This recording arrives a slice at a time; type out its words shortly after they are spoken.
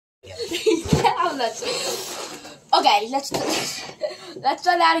again. Yeah, okay, let's do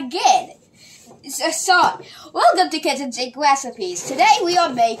that again. So, welcome to Kitchen Sink Recipes. Today we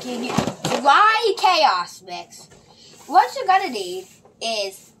are making dry chaos mix. What you're gonna need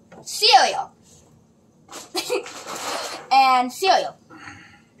is cereal. And cereal.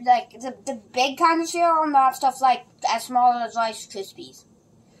 Like the big kind of cereal, not stuff like as small as Rice Krispies.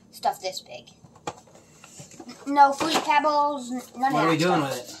 Stuff this big. No Fruity Pebbles, none of that. What are we doing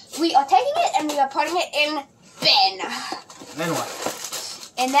stuff. with it? We are taking it and we are putting it in bin. Then what?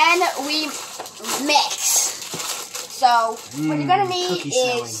 And then we mix. So, what you're going to need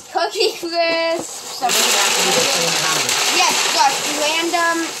is Cookie Crisp. Yes, just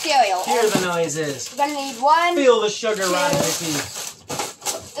random cereal. Hear the noises. You're going to need 1, Feel the sugar 2, run, Vicky.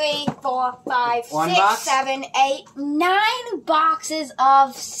 3, 4, 5, One 6, box? 7, 8, 9 boxes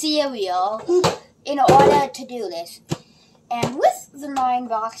of cereal in order to do this. And with the 9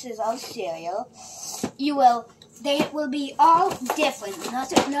 boxes of cereal, they will be all different.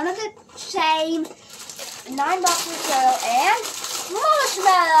 None of the same. 9 boxes of cereal and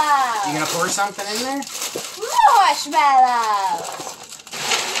marshmallows. You gonna pour something in there? Marshmallows.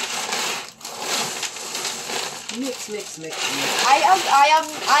 Mix. I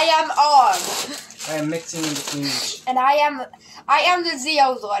am armed. I am mixing in between each. And I am the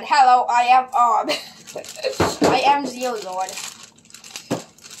Zeozord. Hello, I am armed. I am Zeozord.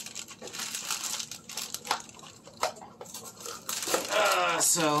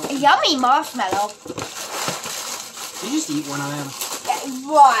 So Yummy marshmallow. you just eat one of them.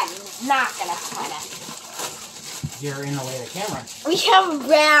 One. Not gonna cut it. You're in the way of the camera. We have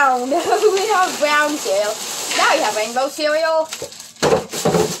brown. We have brown cereal. Now we have rainbow cereal.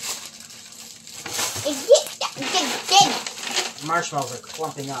 Marshmallows are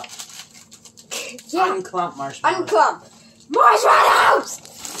clumping up. Yeah. Unclump marshmallows. Unclump. Marshmallows!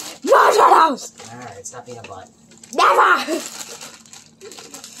 Marshmallows! Alright, stop being a butt. Never!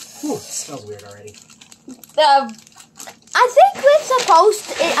 Ooh, it smells weird already. I think we're supposed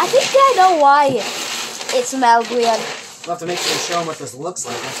to... I think I know why it smells weird. We'll have to make sure to show them what this looks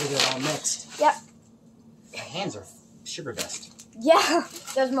like once we get it all mixed. Yep. My hands are sugar dust. Yeah,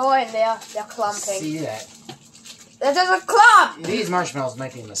 there's more in there. They're clumping. See that? There's a clump! These marshmallows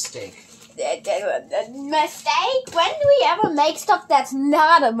might be a mistake. Mistake? When do we ever make stuff that's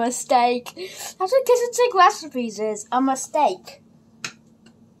not a mistake? That's what Kitchen Sink Recipes is. A mistake.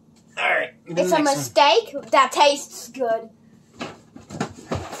 Alright. It's a mistake that tastes good.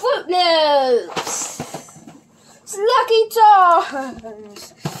 Fruit Loops! Lucky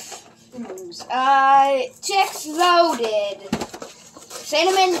Charms! Chicks Loaded!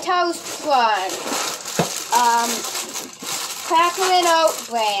 Cinnamon Toast Crunch! Crackling Oat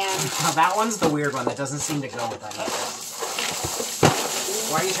Bran! Now that one's the weird one that doesn't seem to go with that either.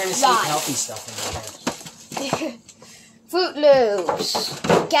 Why are you trying to sneak healthy stuff in there? Fruit Loops.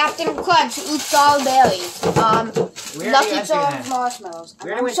 Captain Crunch Oops All Berries. Lucky Charms Marshmallows.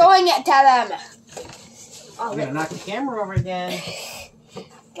 I'm showing it to them. I'm gonna knock the camera over again.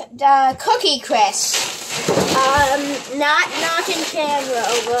 Cookie Crisp. Not knocking camera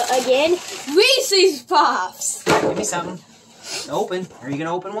over again. Reese's Puffs. Give me something. Open. Are you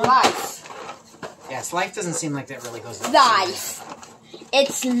gonna open one? Life. Yes, life doesn't seem like that really goes with Life.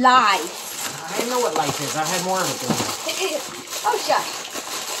 It's life. I know what life is. I've had more of it than you. Oh, shut.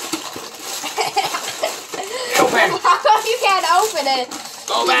 Open! How come you can't open it?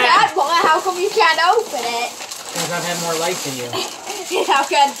 Open! How come you can't open it? Because I've had more life than you.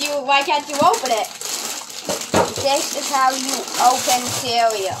 Why can't you open it? This is how you open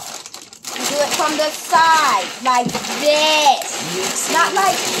cereal. You do it from the side, like this. Not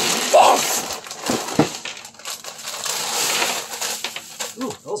like this.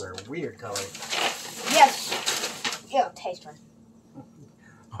 Ooh, those are weird colors. Yes. Ew, taste one.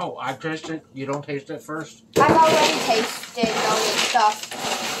 Oh, I've tasted it. You don't taste it first? I've already tasted all this stuff.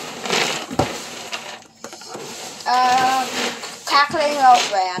 Crackling Oat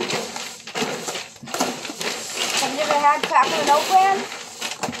Bran. Have you ever had Crackling Oat Bran?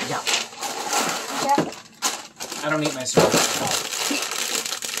 Yeah. Yeah. I don't eat my cereal at all.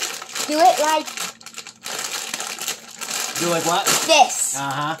 Do it like Do like what? this.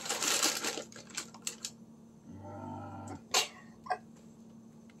 Uh-huh.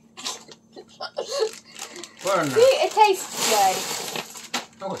 See, it tastes good.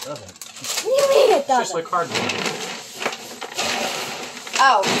 No, it doesn't. What do you mean it It's doesn't? just like cardboard.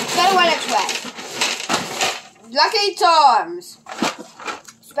 Oh, it's better when it's wet. Lucky Charms.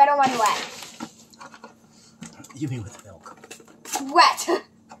 It's better when wet. You mean with milk? Wet.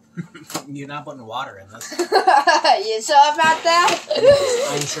 You're not putting water in this. You sure about that?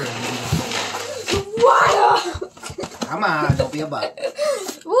 I'm sure you need to put water. Water! Come on, don't be a butt.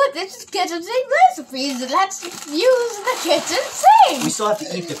 What? This is kitchen sink recipes. Let's use the kitchen sink. We still have to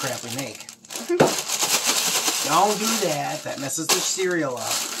eat the crap we make. Don't do that. That messes the cereal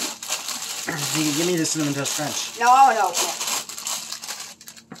up. Give me the Cinnamon Toast Crunch. No, I want to open it.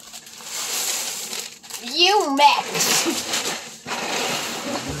 You mix.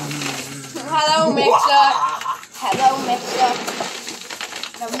 Hello, Mixer. Hello, Mixer.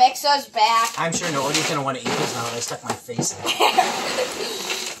 The Mixer's back. I'm sure nobody's going to want to eat this now that I stuck my face in it.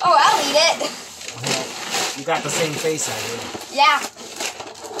 Oh, I'll eat it. Well, you got the same face I do. Yeah.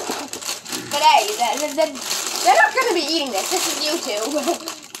 But hey, they're not going to be eating this. This is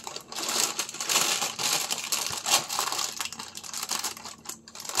YouTube.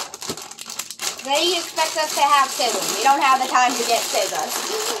 They expect us to have scissors. We don't have the time to get scissors.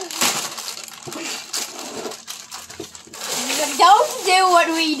 Don't do what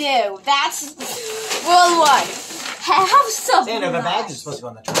we do. That's rule 1. Have supplies. Xander, the bags are supposed to go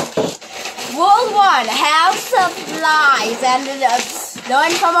in the trash. Rule 1. Have supplies and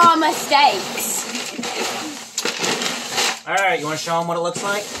learn from our mistakes. Alright, you want to show them what it looks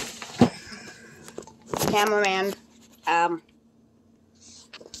like? Cameraman.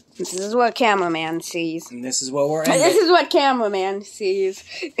 This is what cameraman sees. And this is what we're ending. This is what cameraman sees.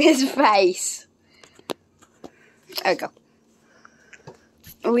 His face. There we go.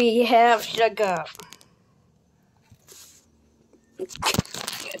 We have sugar.